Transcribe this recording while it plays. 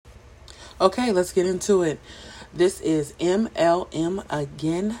Okay, let's get into it. This is MLM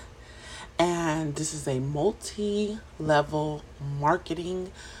again, and this is a multi-level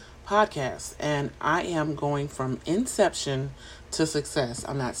marketing podcast, and I am going from inception to success.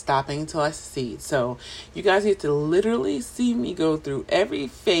 I'm not stopping until I succeed. So you guys get to literally see me go through every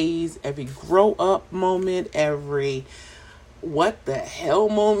phase, every grow up moment, every what the hell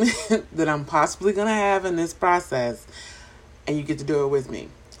moment that I'm possibly going to have in this process, and you get to do it with me.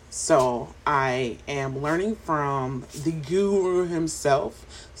 So I am learning from the guru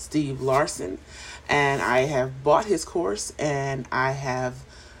himself, Steve Larson, and I have bought his course and I have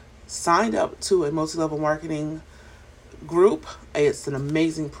signed up to a multi-level marketing group. It's an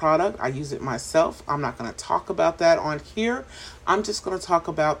amazing product. I use it myself. I'm not going to talk about that on here. I'm just going to talk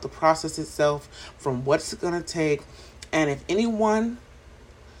about the process itself, from what it's going to take, and if anyone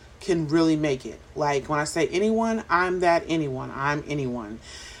can really make it. Like when I say anyone, I'm that anyone. I'm anyone.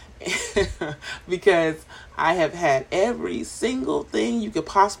 Because I have had every single thing you could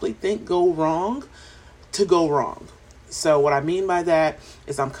possibly think go wrong to go wrong. So what I mean by that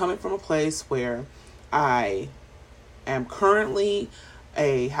is I'm coming from a place where I am currently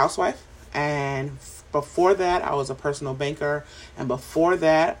a housewife, and before that I was a personal banker, and before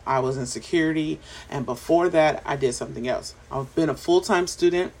that I was in security, and before that I did something else. I've been a full-time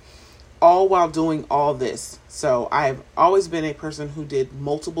student, all while doing all this. So I've always been a person who did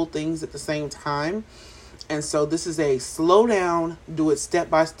multiple things at the same time. And so this is a slow down, do it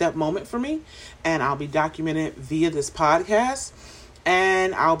step-by-step moment for me. And I'll be documenting it via this podcast.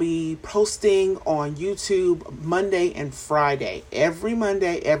 And I'll be posting on YouTube Monday and Friday. Every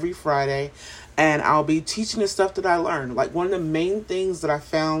Monday, every Friday. And I'll be teaching the stuff that I learned. Like one of the main things that I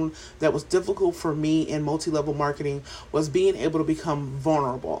found that was difficult for me in multi-level marketing was being able to become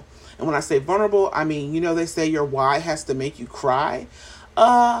vulnerable. And when I say vulnerable, I mean, they say your why has to make you cry.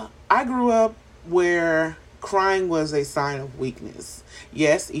 I grew up where crying was a sign of weakness.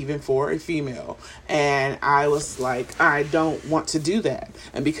 Yes, even for a female. And I was like, I don't want to do that.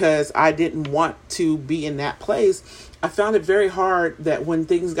 And because I didn't want to be in that place, I found it very hard that when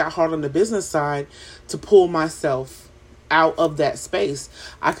things got hard on the business side to pull myself out of that space.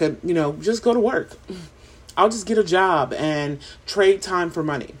 I could, just go to work. I'll just get a job and trade time for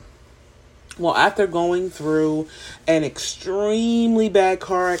money. Well, after going through an extremely bad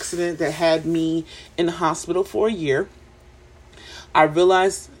car accident that had me in the hospital for a year, I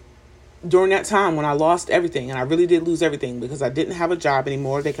realized during that time when I lost everything, and I really did lose everything because I didn't have a job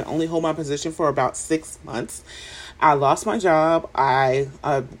anymore. They could only hold my position for about 6 months. I lost my job. I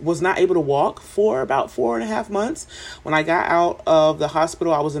was not able to walk for about 4.5 months. When I got out of the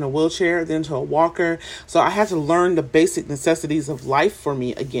hospital, I was in a wheelchair, then to a walker. So I had to learn the basic necessities of life for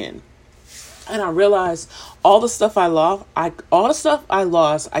me again. And I realized all the stuff I lost,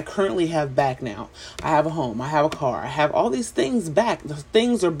 I currently have back now. I have a home, I have a car, I have all these things back. The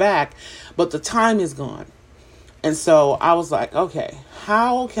things are back, but the time is gone. And so I was like, okay,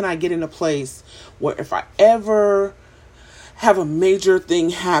 how can I get in a place where if I ever have a major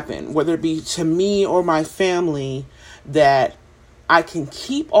thing happen, whether it be to me or my family, that I can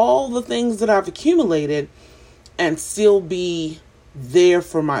keep all the things that I've accumulated and still be there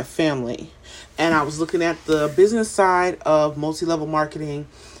for my family. And I was looking at the business side of multi-level marketing,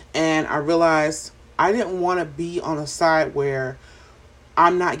 and I realized I didn't want to be on a side where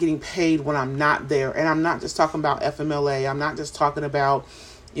I'm not getting paid when I'm not there. And I'm not just talking about FMLA. I'm not just talking about,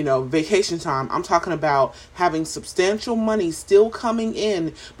 vacation time. I'm talking about having substantial money still coming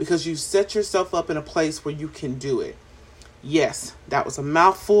in because you set yourself up in a place where you can do it. Yes, that was a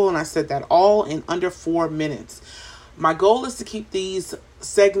mouthful, and I said that all in under 4 minutes. My goal is to keep these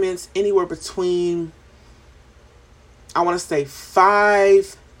segments anywhere between, I want to say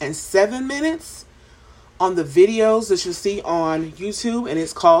 5 and 7 minutes on the videos that you'll see on YouTube, and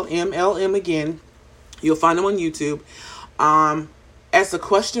it's called MLM again. You'll find them on YouTube. As the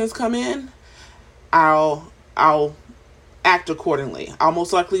questions come in, I'll act accordingly. I'll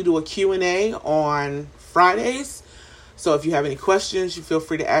most likely do a Q&A on Fridays. So if you have any questions, you feel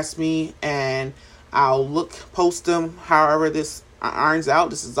free to ask me, and I'll post them however this irons out.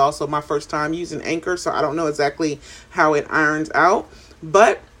 This is also my first time using Anchor, so I don't know exactly how it irons out,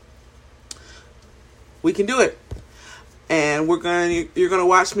 but we can do it. And you're going to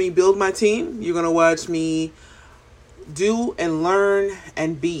watch me build my team. You're going to watch me do and learn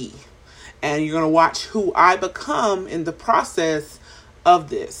and be. And you're going to watch who I become in the process of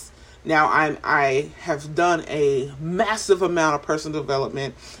this. Now, I have done a massive amount of personal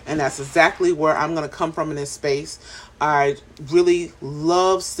development, and that's exactly where I'm going to come from in this space. I really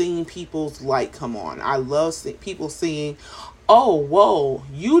love seeing people's light come on. I love people seeing oh, whoa,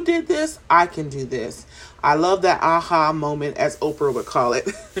 you did this, I can do this. I love that aha moment, as Oprah would call it.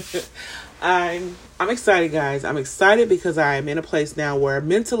 I'm excited, guys. I'm excited because I'm in a place now where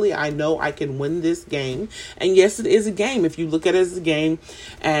mentally I know I can win this game. And yes, it is a game. If you look at it as a game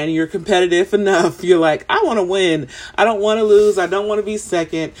and you're competitive enough, you're like, I want to win. I don't want to lose. I don't want to be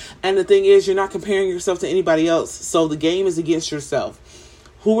second. And the thing is, you're not comparing yourself to anybody else. So the game is against yourself.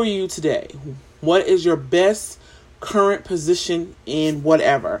 Who are you today? What is your best current position in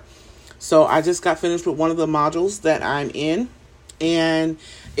whatever? So I just got finished with one of the modules that I'm in, and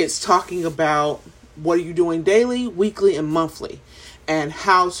it's talking about what are you doing daily, weekly, and monthly, and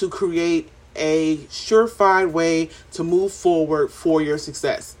how to create a surefire way to move forward for your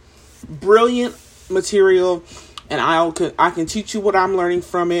success. Brilliant material, and I can teach you what I'm learning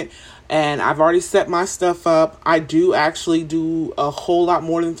from it. And I've already set my stuff up. I do actually do a whole lot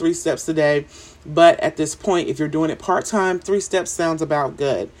more than 3 steps a day. But at this point, if you're doing it part-time, 3 steps sounds about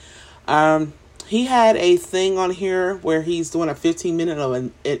good. He had a thing on here where he's doing a 15-minute of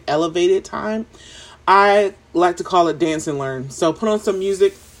an elevated time. I like to call it dance and learn. So put on some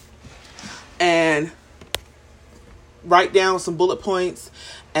music and write down some bullet points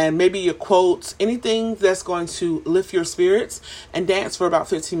and maybe your quotes, anything that's going to lift your spirits, and dance for about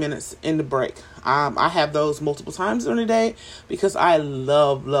 15 minutes in the break. I have those multiple times during the day because I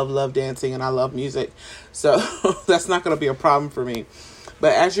love dancing and I love music. So that's not going to be a problem for me.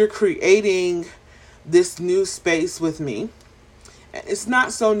 But as you're creating this new space with me, it's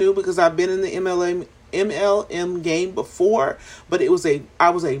not so new because I've been in the MLM game before, but I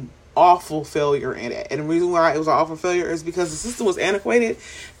was a awful failure in it. And the reason why it was an awful failure is because the system was antiquated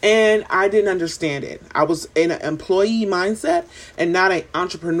and I didn't understand it. I was in an employee mindset and not an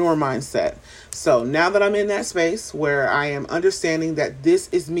entrepreneur mindset. So now that I'm in that space where I am understanding that this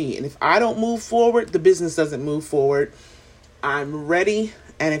is me, and if I don't move forward, the business doesn't move forward. I'm ready.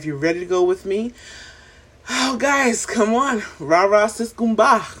 And if you're ready to go with me, oh, guys, come on. Rah, rah, sis,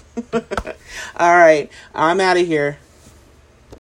 kumbah. All right. I'm out of here.